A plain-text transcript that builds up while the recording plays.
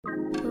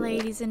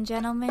Ladies and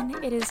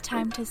gentlemen, it is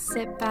time to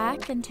sit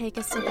back and take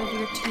a sip of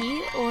your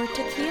tea or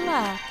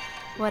tequila.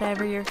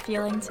 Whatever you're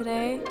feeling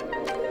today,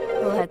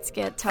 let's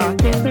get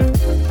talking.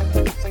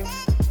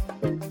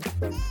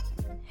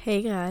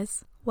 Hey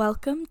guys,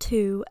 welcome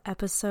to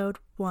episode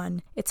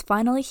 1. It's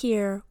finally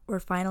here, we're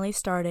finally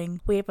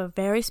starting. We have a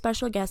very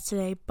special guest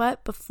today,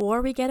 but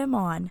before we get him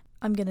on,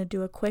 I'm gonna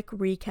do a quick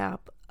recap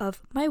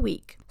of my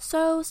week.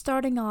 So,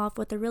 starting off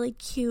with a really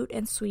cute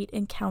and sweet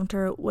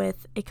encounter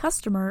with a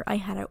customer I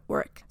had at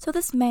work. So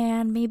this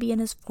man, maybe in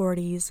his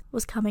 40s,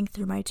 was coming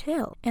through my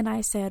till, and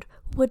I said,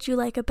 "Would you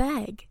like a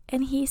bag?"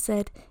 And he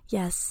said,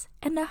 "Yes,"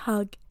 and a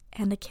hug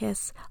and a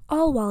kiss,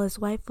 all while his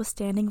wife was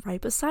standing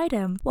right beside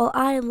him, while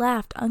I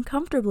laughed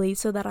uncomfortably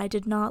so that I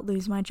did not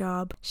lose my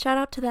job. Shout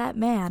out to that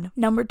man.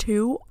 Number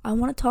 2, I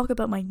want to talk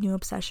about my new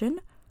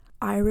obsession,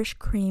 Irish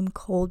cream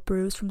cold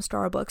brews from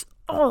Starbucks.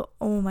 Oh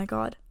my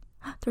god.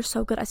 They're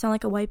so good. I sound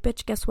like a white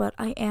bitch. Guess what?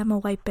 I am a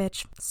white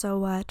bitch. So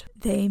what?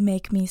 They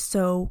make me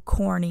so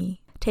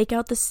corny. Take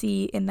out the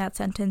C in that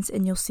sentence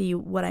and you'll see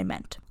what I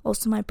meant.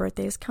 Also, my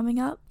birthday is coming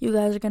up. You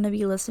guys are going to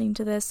be listening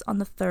to this on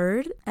the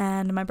 3rd,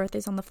 and my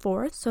birthday's on the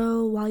 4th.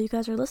 So while you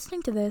guys are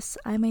listening to this,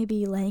 I may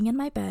be laying in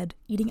my bed,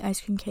 eating ice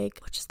cream cake,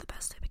 which is the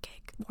best type of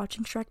cake,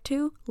 watching Shrek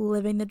 2,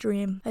 living the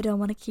dream. I don't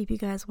want to keep you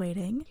guys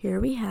waiting.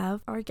 Here we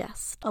have our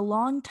guest, a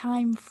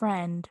longtime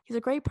friend. He's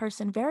a great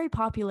person, very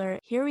popular.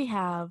 Here we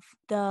have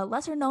the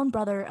lesser-known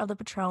brother of the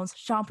Patrons,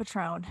 Sean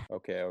Patron.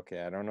 Okay.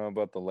 I don't know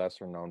about the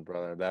lesser known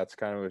brother. That's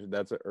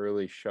an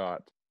early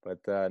shot.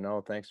 But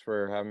no, thanks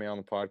for having me on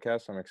the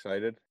podcast. I'm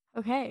excited.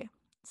 Okay,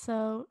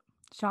 so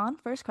Sean,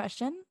 first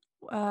question.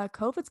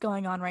 COVID's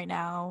going on right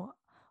now.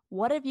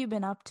 What have you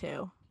been up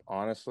to?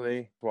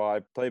 Honestly, well, I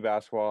play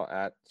basketball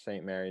at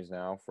St. Mary's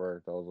now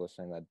for those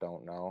listening that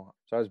don't know.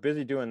 So I was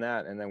busy doing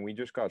that, and then we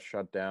just got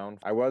shut down.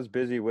 I was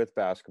busy with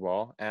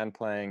basketball and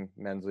playing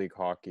men's league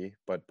hockey,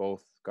 but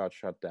both got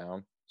shut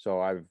down.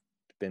 So I've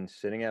been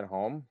sitting at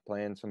home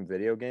playing some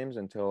video games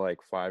until like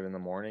 5 in the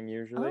morning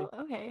usually.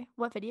 Oh, okay.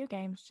 What video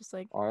games? Just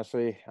like,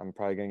 Honestly, I'm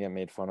probably gonna get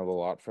made fun of a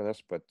lot for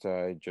this, but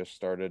I just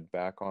started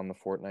back on the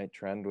Fortnite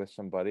trend with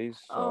some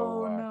buddies, so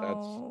oh that's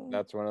no.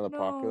 that's one of the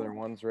popular No.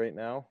 ones right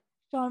now.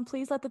 Sean,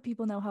 please let the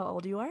people know how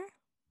old you are.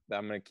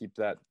 I'm gonna keep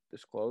that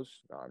disclosed.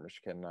 No, I'm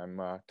just kidding. I'm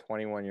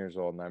 21 years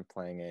old and I'm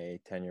playing a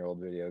 10-year-old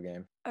video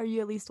game. Are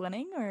you at least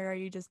winning, or are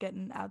you just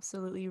getting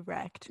absolutely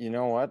wrecked? You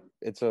know what?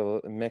 It's a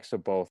mix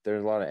of both.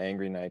 There's a lot of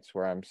angry nights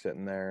where I'm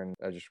sitting there and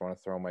I just want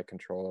to throw my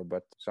controller,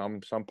 but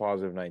some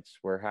positive nights.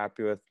 We're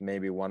happy with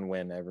maybe one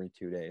win every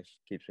 2 days.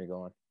 Keeps me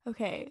going.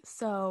 Okay,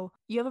 so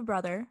you have a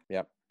brother.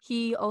 Yep.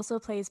 He also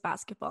plays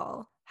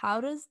basketball. How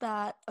does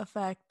that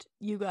affect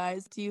you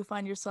guys? Do you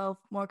find yourself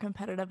more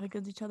competitive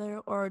against each other,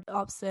 or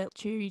opposite,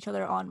 cheer each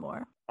other on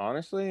more?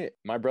 Honestly,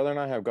 my brother and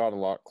I have got a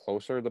lot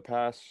closer the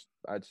past,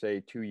 I'd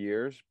say, 2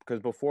 years.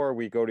 Because before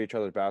we go to each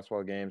other's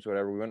basketball games,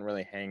 whatever, we wouldn't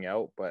really hang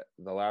out. But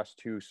the last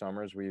 2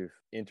 summers, we've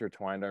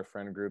intertwined our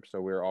friend group.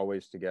 So we're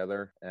always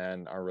together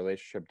and our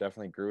relationship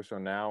definitely grew. So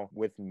now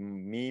with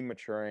me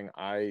maturing,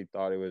 I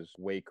thought it was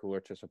way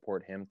cooler to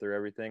support him through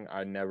everything.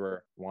 I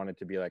never wanted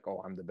to be like,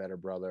 oh, I'm the better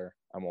brother.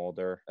 I'm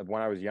older.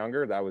 When I was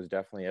younger, that was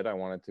definitely it. I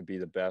wanted to be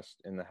the best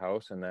in the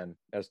house. And then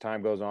as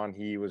time goes on,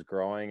 he was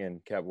growing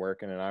and kept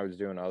working and I was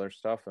doing other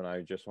stuff. And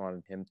I just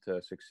wanted him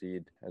to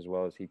succeed as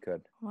well as he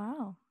could.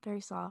 Wow,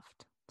 very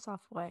soft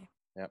way.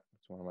 Yep.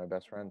 It's one of my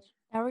best friends.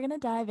 Now we're going to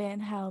dive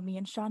in how me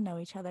and Sean know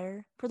each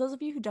other. For those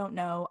of you who don't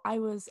know, I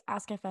was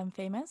Ask FM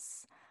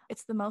famous.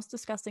 It's the most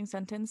disgusting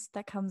sentence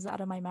that comes out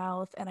of my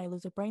mouth, and I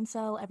lose a brain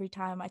cell every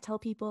time I tell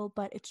people,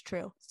 but it's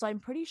true. So I'm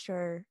pretty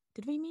sure,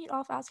 did we meet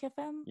off Ask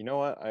FM? You know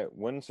what? I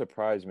wouldn't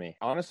surprise me.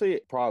 Honestly,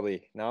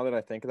 probably. Now that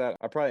I think of that,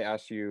 I probably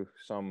asked you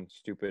some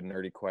stupid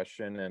nerdy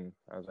question and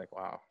I was like,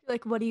 wow.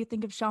 Like, what do you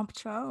think of Sean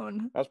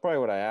Patron? That's probably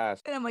what I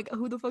asked. And I'm like,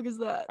 who the fuck is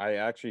that? I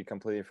actually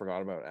completely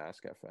forgot about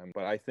Ask FM,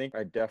 but I think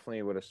I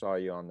definitely would have saw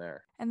you on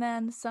there. And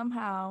then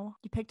somehow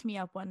you picked me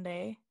up one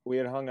day. We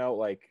had hung out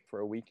like for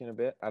a week and a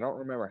bit. I don't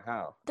remember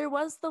how. There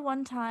was the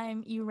one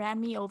time you ran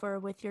me over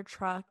with your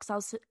truck because I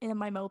was in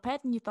my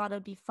moped and you thought it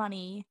would be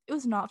funny. It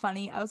was not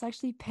funny. I was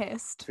actually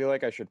pissed. I feel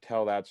like I should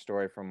tell that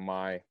story from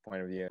my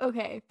point of view.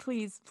 Okay,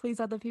 please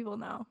let the people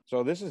know.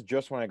 So this is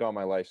just when I got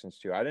my license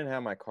too. I didn't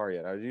have my car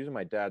yet. I was using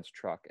my dad's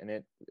truck and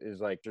it is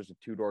like just a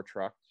 2-door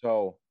truck.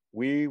 So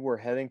we were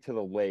heading to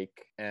the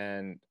lake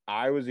and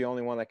I was the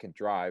only one that could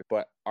drive,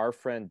 but our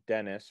friend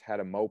Dennis had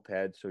a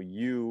moped. So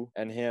you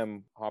and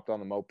him hopped on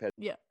the moped.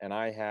 Yeah. And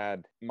I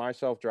had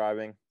myself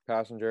driving,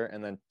 passenger,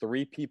 and then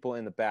 3 people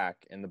in the back.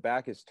 And the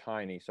back is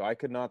tiny, so I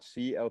could not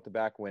see out the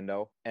back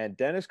window. And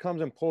Dennis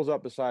comes and pulls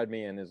up beside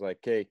me and is like,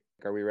 "Okay,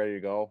 are we ready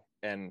to go?"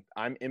 And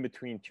I'm in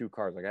between 2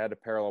 cars. Like I had to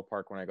parallel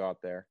park when I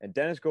got there. And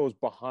Dennis goes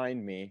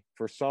behind me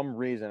for some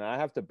reason. I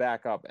have to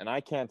back up and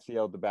I can't see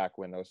out the back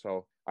window.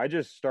 So I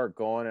just start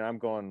going and I'm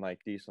going like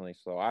decently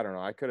slow. I don't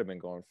know. I could have been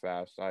going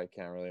fast. I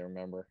can't really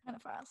remember. Kind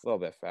of fast. A little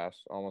bit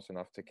fast, almost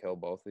enough to kill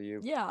both of you.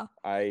 Yeah.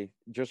 I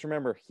just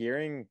remember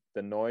hearing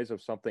the noise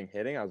of something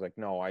hitting. I was like,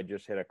 no, I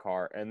just hit a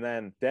car. And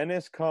then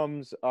Dennis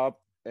comes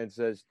up and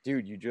says,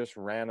 dude, you just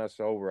ran us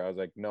over. I was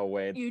like, no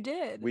way. You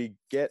did. We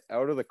get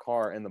out of the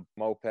car and the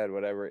moped,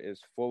 whatever,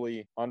 is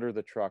fully under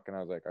the truck. And I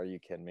was like, are you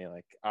kidding me?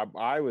 Like,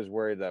 I was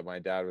worried that my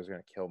dad was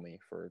going to kill me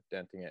for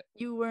denting it.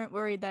 You weren't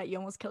worried that you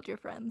almost killed your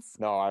friends?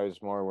 No, I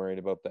was more worried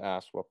about the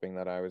ass whooping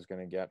that I was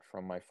going to get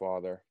from my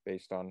father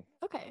based on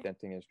Okay.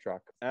 denting his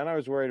truck. And I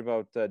was worried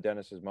about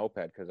Dennis's moped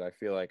because I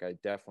feel like I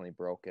definitely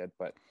broke it,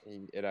 but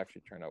it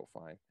actually turned out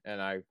fine.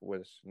 And I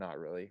was not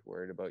really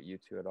worried about you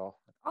two at all.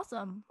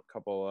 Awesome. A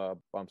couple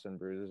bumps and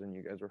bruises and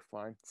you guys were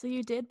fine. So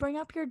you did bring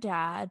up your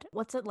dad.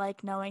 What's it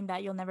like knowing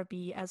that you'll never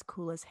be as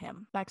cool as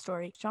him?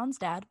 Backstory. Sean's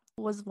dad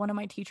was one of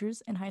my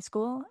teachers in high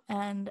school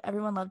and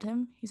everyone loved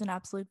him. He's an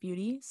absolute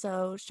beauty.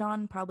 So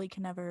Sean probably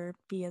can never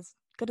be as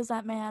good as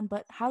that man,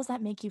 but how does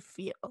that make you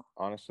feel?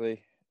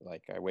 Honestly,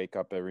 like I wake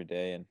up every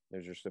day and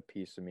there's just a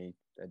piece of me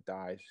that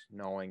dies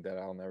knowing that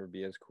I'll never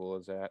be as cool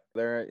as that.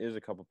 There is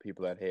a couple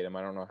people that hate him.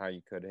 I don't know how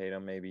you could hate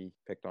him. Maybe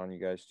picked on you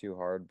guys too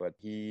hard, but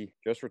he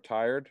just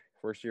retired.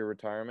 First year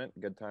retirement.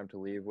 Good time to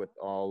leave with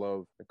all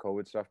of the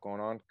COVID stuff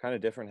going on. Kind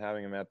of different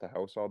having him at the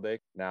house all day.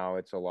 Now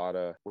it's a lot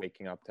of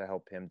waking up to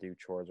help him do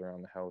chores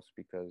around the house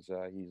because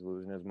he's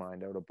losing his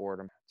mind out of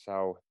boredom. That's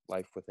how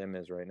life with him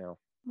is right now.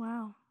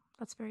 Wow,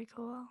 that's very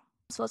cool.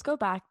 So let's go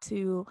back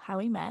to how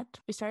we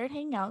met. We started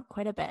hanging out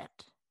quite a bit.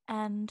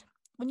 And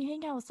when you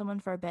hang out with someone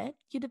for a bit,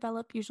 you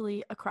develop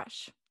usually a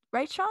crush.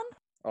 Right, Sean?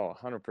 Oh,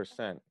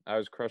 100%. I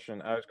was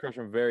crushing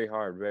very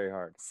hard, very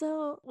hard.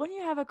 So when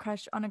you have a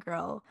crush on a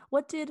girl,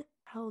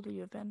 how old would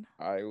you have been?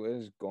 I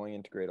was going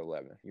into grade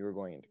 11. You were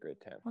going into grade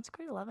 10. What's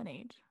grade 11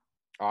 age?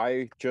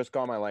 I just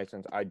got my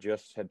license. I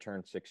just had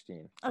turned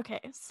 16. Okay,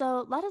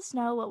 so let us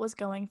know what was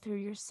going through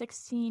your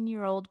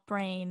 16-year-old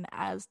brain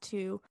as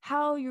to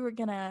how you were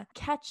gonna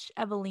catch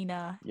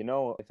Evelina. You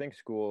know, I think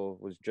school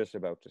was just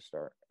about to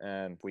start.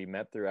 And we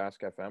met through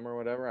Ask FM or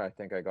whatever. I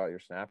think I got your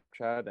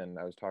Snapchat and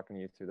I was talking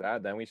to you through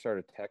that. Then we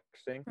started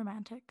texting.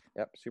 Romantic.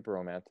 Yep, super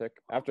romantic.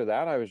 After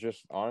that, I was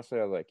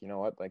like, you know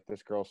what? Like,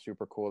 this girl's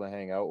super cool to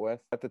hang out with.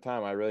 At the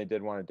time, I really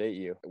did want to date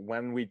you.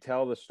 When we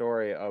tell the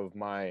story of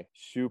my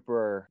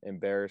super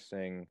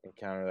embarrassing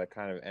encounter that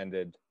kind of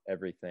ended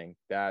everything,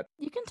 that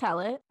You can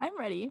tell it. I'm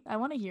ready. I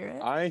want to hear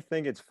it. I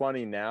think it's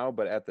funny now,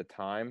 but at the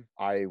time,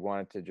 I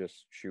wanted to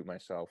just shoot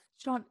myself.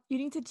 Sean, you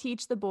need to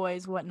teach the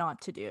boys what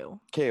not to do.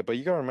 Okay, but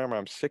you gotta remember,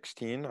 I'm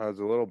 16. I was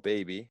a little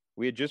baby.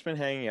 We had just been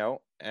hanging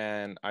out,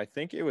 and I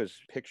think it was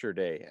picture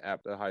day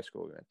at the high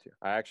school we went to.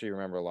 I actually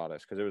remember a lot of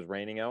this because it was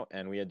raining out,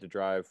 and we had to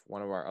drive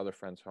one of our other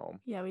friends home.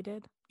 Yeah, we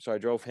did. So I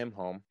drove him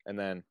home and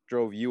then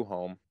drove you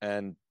home.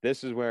 And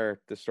this is where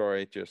the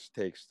story just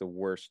takes the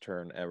worst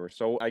turn ever.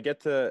 So I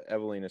get to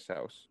Evelina's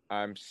house.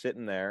 I'm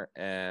sitting there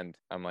and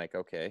I'm like,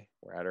 okay,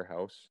 we're at her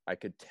house. I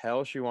could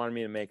tell she wanted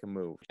me to make a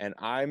move. And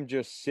I'm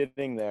just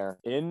sitting there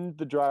in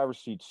the driver's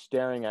seat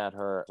staring at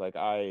her. Like,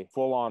 I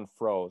full on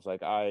froze.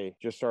 Like, I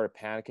just started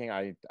panicking.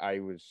 I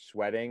was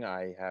sweating.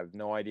 I have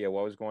no idea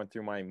what was going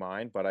through my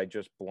mind, but I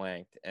just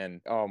blanked. And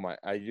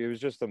it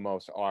was just the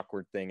most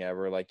awkward thing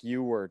ever. Like,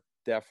 you were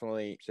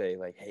definitely say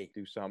like, hey,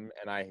 do something.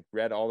 And I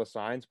read all the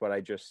signs, but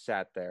I just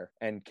sat there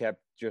and kept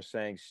just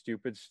saying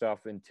stupid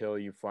stuff until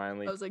you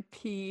finally. I was like,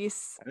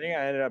 peace. I think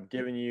I ended up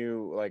giving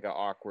you like an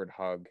awkward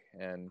hug,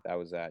 and that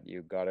was that.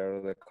 You got out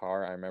of the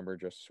car. I remember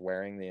just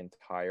swearing the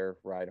entire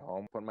ride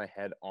home, put my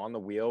head on the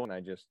wheel, and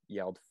I just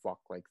yelled fuck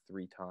like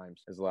 3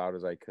 times as loud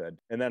as I could.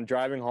 And then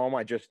driving home,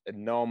 I just had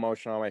no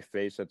emotion on my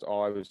face. That's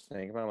all I was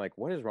thinking about. I'm like,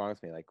 what is wrong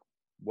with me? Like,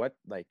 what?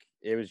 Like,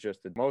 it was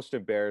just the most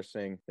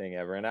embarrassing thing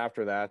ever. And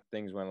after that,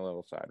 things went a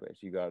little sideways.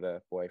 You got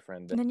a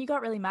boyfriend. And then you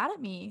got really mad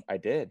at me. I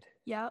did.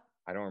 Yep.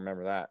 I don't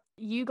remember that.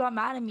 You got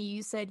mad at me.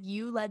 You said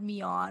you led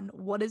me on.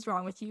 What is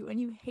wrong with you?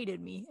 And you hated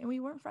me. And we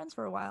weren't friends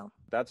for a while.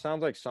 That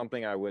sounds like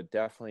something I would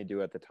definitely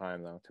do at the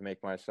time, though, to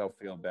make myself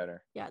feel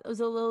better. Yeah, it was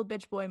a little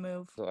bitch boy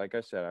move. So like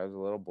I said, I was a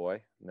little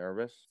boy,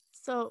 nervous.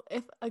 So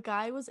if a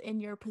guy was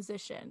in your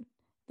position,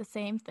 the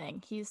same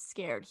thing, he's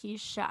scared, he's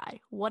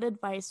shy, what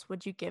advice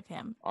would you give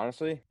him?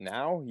 Honestly,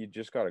 now you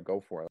just got to go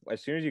for it.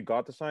 As soon as you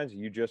got the signs,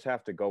 you just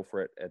have to go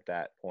for it at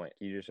that point.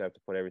 You just have to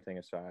put everything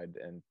aside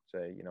and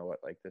say, you know what,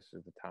 like, this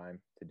is the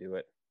time to do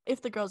it.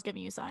 If the girl's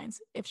giving you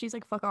signs, if she's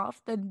like, fuck off,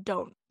 then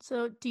don't.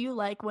 So do you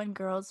like when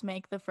girls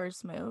make the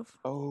first move?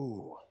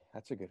 Oh,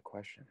 that's a good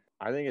question.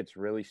 I think it's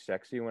really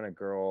sexy when a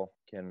girl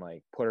can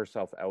like put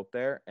herself out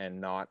there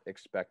and not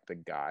expect the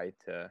guy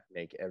to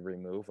make every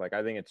move. Like,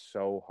 I think it's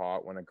so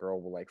hot when a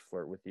girl will like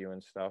flirt with you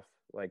and stuff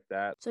like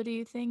that. So do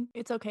you think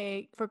it's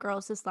okay for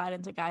girls to slide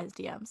into guys'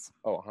 DMs?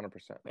 Oh, 100%.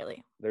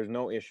 Really? There's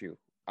no issue.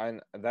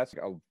 And that's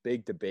a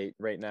big debate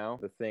right now.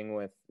 The thing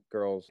with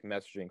girls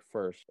messaging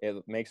first,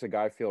 it makes a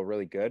guy feel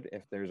really good.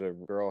 If there's a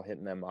girl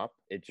hitting them up,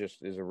 it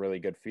just is a really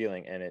good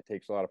feeling, and it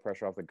takes a lot of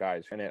pressure off the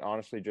guys. And it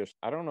honestly just,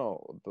 I don't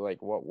know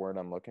like what word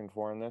I'm looking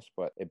for in this,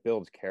 but it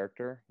builds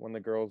character when the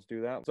girls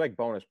do that. It's like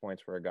bonus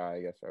points for a guy,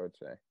 I guess I would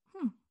say.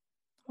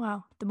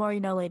 Wow. The more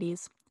you know,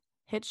 ladies.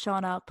 Hit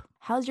Sean up.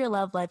 How's your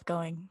love life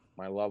going?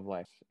 My love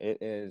life, it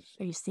is.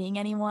 Are you seeing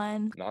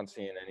anyone? Not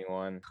seeing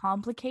anyone.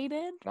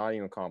 Complicated? Not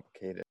even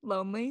complicated.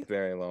 Lonely?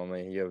 Very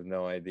lonely. You have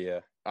no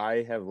idea.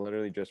 I have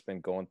literally just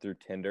been going through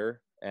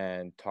Tinder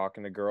and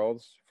talking to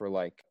girls for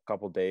like a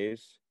couple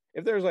days.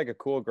 If there's like a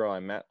cool girl I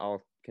met,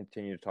 I'll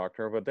continue to talk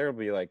to her. But there'll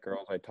be like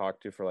girls I talk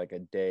to for like a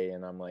day,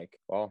 and I'm like,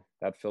 well,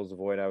 that fills the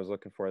void I was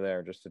looking for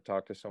there, just to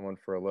talk to someone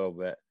for a little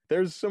bit.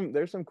 There's some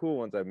cool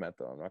ones I've met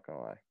though. I'm not gonna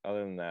lie.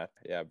 Other than that,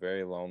 yeah,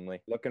 very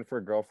lonely. Looking for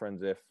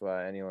girlfriends if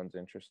anyone's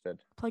interested.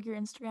 Plug your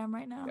Instagram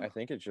right now. I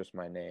think it's just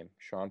my name,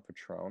 Sean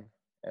Petrone,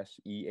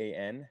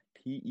 SeanPetrone.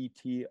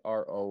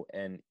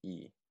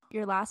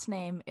 Your last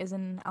name is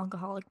an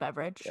alcoholic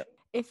beverage. Yep.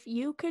 If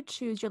you could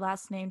choose your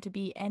last name to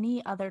be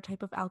any other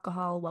type of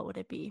alcohol, what would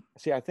it be?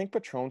 See, I think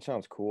Patron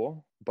sounds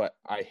cool, but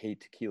I hate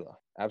tequila.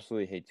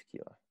 Absolutely hate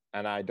tequila.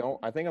 And I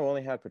think I've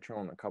only had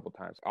Patron a couple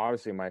times.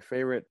 Obviously, my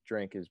favorite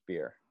drink is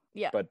beer.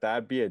 Yeah. But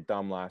that'd be a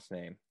dumb last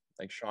name.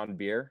 Like Sean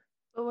Beer,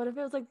 But what if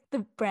it was like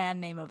the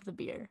brand name of the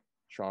beer?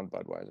 Sean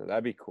Budweiser.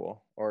 That'd be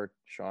cool. Or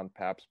Sean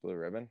Pabst Blue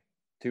Ribbon.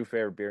 Two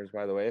favorite beers,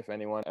 by the way. If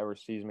anyone ever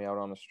sees me out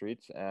on the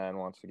streets and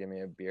wants to give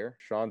me a beer,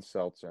 Sean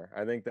Seltzer.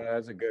 I think that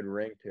has a good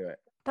ring to it.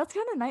 That's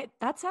kind of nice.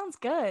 That sounds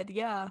good.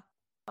 Yeah.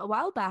 A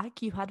while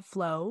back, you had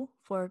flow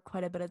for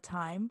quite a bit of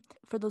time.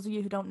 For those of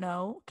you who don't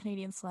know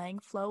Canadian slang,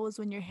 flow is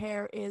when your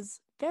hair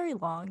is very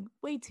long,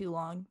 way too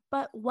long.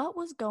 But what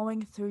was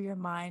going through your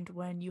mind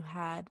when you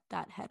had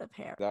that head of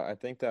hair? I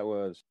think that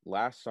was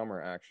last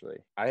summer, actually.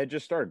 I had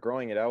just started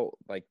growing it out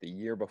like the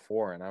year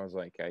before, and I was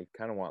like, I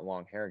kind of want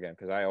long hair again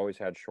because I always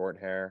had short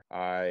hair.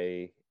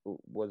 I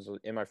was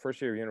in my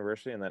first year of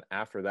university, and then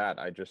after that,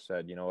 I just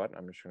said, you know what,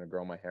 I'm just going to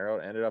grow my hair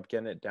out. Ended up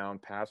getting it down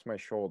past my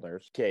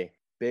shoulders. Okay,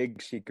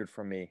 big secret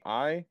from me.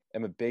 I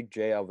am a big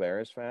Jay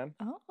Alvarez fan.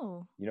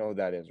 Oh. You know who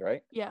that is,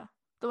 right? Yeah.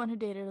 The one who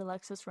dated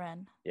Alexis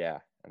Ren. Yeah,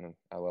 and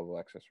I love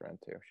Alexis Ren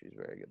too. She's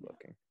very good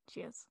looking. She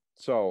is.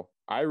 So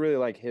I really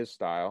like his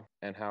style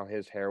and how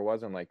his hair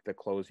was, and like the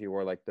clothes he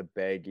wore, like the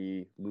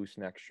baggy loose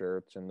neck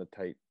shirts and the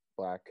tight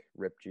black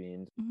ripped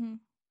jeans. Mm-hmm.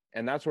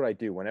 And that's what I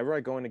do. Whenever I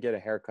go in to get a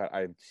haircut,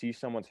 I see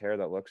someone's hair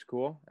that looks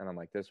cool, and I'm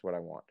like, this is what I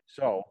want.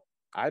 So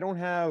I don't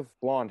have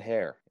blonde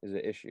hair is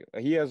the issue.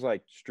 He has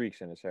like streaks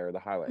in his hair, the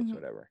highlights,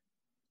 whatever.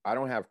 I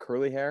don't have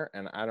curly hair,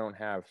 and I don't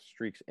have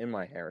streaks in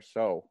my hair.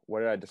 So what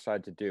did I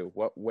decide to do?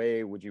 What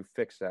way would you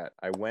fix that?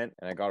 I went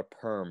and I got a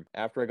perm.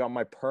 After I got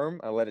my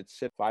perm, I let it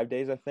sit 5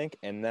 days, I think.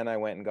 And then I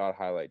went and got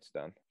highlights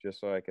done just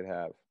so I could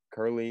have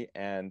curly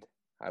and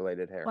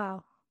highlighted hair.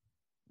 Wow.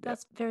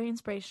 That's very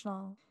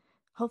inspirational.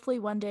 Hopefully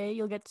one day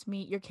you'll get to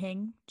meet your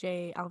king,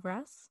 Jay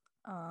Alvarez.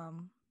 I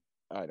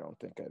don't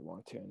think I'd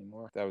want to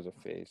anymore. That was a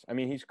phase. I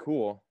mean, he's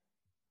cool.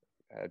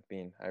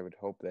 I would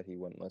hope that he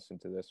wouldn't listen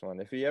to this one.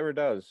 If he ever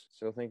does,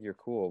 still think you're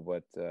cool,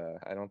 but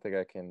I don't think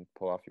I can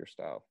pull off your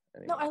style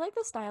anymore. No, I like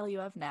the style you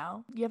have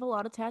now. You have a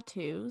lot of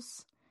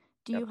tattoos.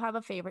 Do you have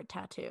a favorite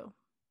tattoo?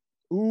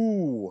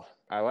 Ooh,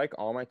 I like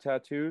all my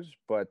tattoos,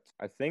 but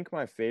I think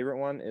my favorite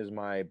one is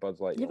my Buzz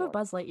Lightyear. You have a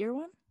Buzz Lightyear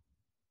one?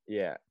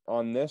 Yeah.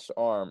 On this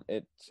arm,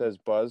 it says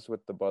Buzz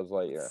with the Buzz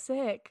Lightyear.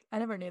 Sick. I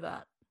never knew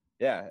that.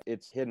 Yeah,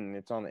 it's hidden.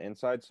 It's on the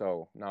inside,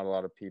 so not a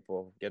lot of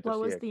people get to see it.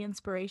 What was the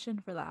inspiration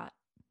for that?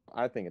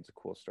 I think it's a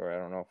cool story. I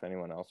don't know if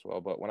anyone else will,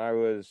 but when I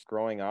was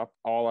growing up,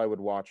 all I would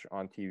watch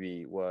on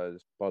TV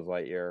was Buzz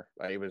Lightyear.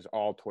 It was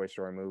all Toy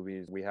Story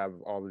movies. We have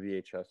all the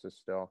VHSs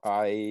still.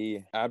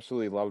 I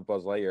absolutely loved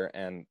Buzz Lightyear,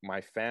 and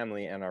my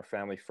family and our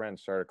family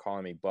friends started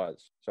calling me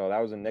Buzz. So that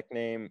was a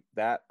nickname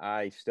that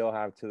I still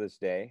have to this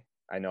day.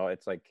 I know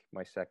it's like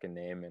my second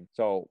name. And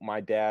so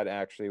my dad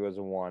actually was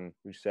the one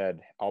who said,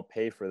 I'll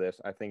pay for this.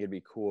 I think it'd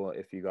be cool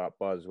if you got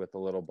Buzz with the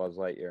little Buzz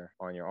Lightyear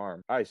on your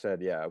arm. I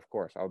said, yeah, of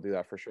course, I'll do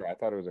that for sure. I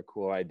thought it was a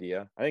cool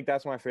idea. I think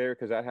that's my favorite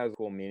because that has a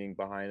cool meaning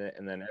behind it.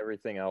 And then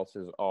everything else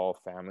is all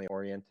family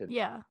oriented.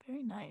 Yeah,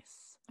 very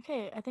nice.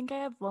 Okay, I think I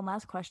have one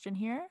last question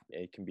here.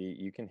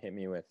 You can hit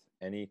me with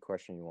any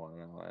question you want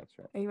and I'll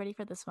answer it. Are you ready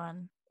for this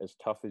one? As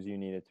tough as you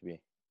need it to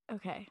be.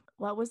 Okay.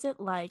 What was it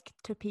like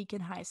to peak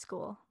in high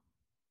school?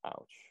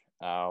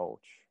 Ouch.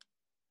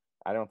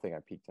 I don't think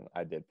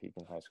I did peak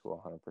in high school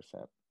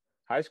 100%.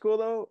 High school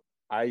though,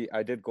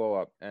 I did glow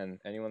up, and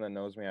anyone that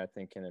knows me, I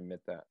think, can admit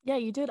that. Yeah,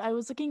 you did. I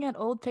was looking at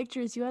old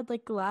pictures. You had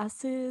like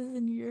glasses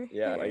in your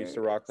hair. I used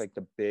to rock like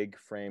the big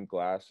frame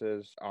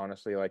glasses.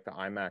 Honestly, like the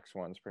IMAX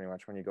ones, pretty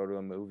much when you go to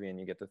a movie and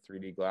you get the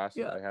 3D glasses.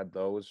 Yeah. I had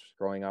those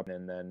growing up,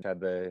 and then had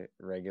the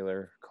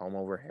regular comb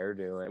over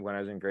hairdo. And when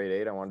I was in grade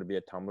 8, I wanted to be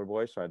a Tumblr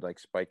boy, so I'd like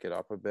spike it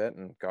up a bit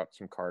and got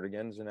some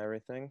cardigans and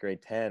everything.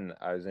 Grade 10,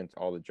 I was into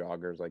all the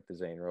joggers, like the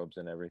Zane robes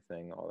and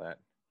everything, all that.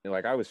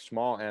 Like I was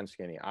small and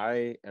skinny.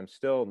 I am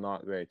still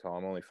not very tall.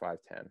 I'm only 5'10",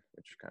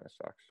 which kind of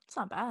sucks. It's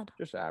not bad.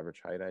 Just average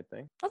height, I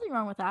think. Nothing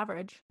wrong with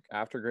average.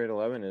 After grade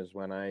 11 is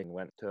when I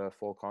went to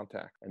full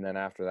contact. And then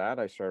after that,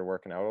 I started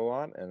working out a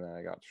lot, and then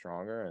I got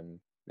stronger, and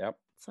yep.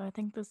 So I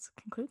think this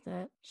concludes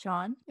it.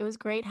 Sean, it was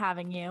great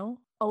having you.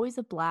 Always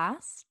a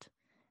blast.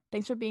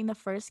 Thanks for being the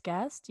first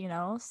guest,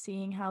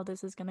 seeing how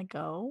this is going to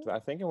go. I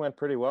think it went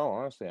pretty well,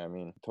 honestly. I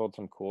mean, told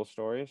some cool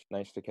stories.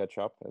 Nice to catch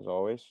up, as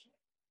always.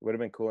 Would have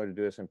been cooler to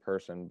do this in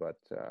person, but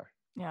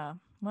yeah,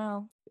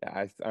 well,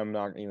 yeah, I'm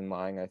not even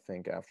lying. I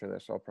think after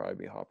this I'll probably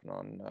be hopping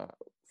on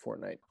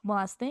Fortnite. One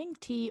last thing,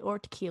 tea or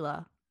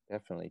tequila?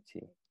 Definitely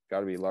tea.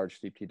 Got to be large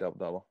steep tea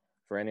double.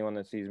 For anyone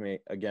that sees me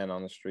again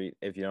on the street,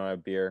 if you don't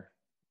have beer,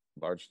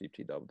 large steep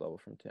tea double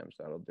from Tim's.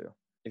 That'll do.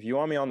 If you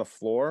want me on the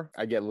floor,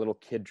 I get a little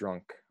kid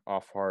drunk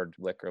off hard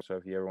liquor. So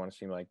if you ever want to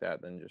see me like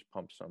that, then just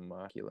pump some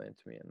tequila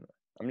into me. And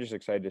I'm just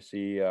excited to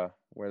see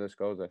where this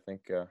goes. I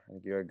think you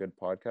got a good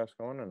podcast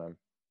going, and I'm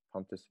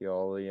pumped to see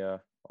all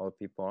the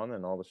people on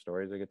and all the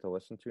stories I get to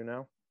listen to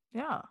now.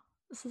 Yeah,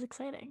 this is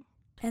exciting.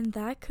 And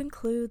that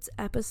concludes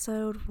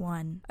episode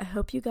 1. I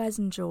hope you guys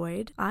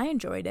enjoyed. I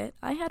enjoyed it.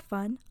 I had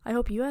fun. I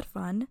hope you had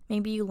fun.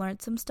 Maybe you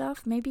learned some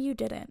stuff. Maybe you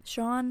didn't.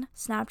 Sean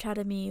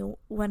Snapchatted me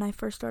when I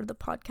first started the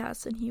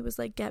podcast, and he was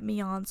like, get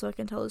me on so I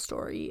can tell the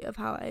story of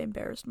how I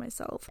embarrassed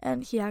myself.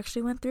 And he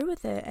actually went through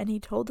with it, and he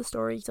told the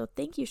story. So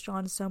thank you,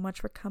 Sean, so much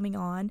for coming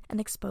on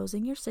and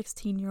exposing your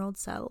 16-year-old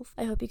self.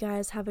 I hope you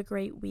guys have a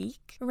great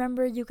week.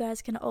 Remember, you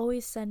guys can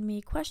always send me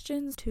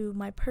questions to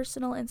my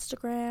personal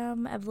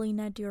Instagram,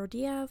 Evelina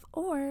Diordiev,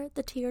 or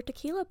the Tea or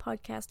Tequila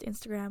podcast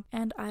Instagram,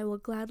 and I will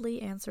gladly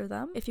answer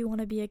them. If you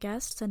want to be a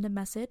guest, send a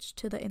message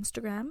to the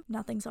Instagram.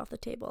 Nothing's off the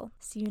table.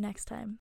 See you next time.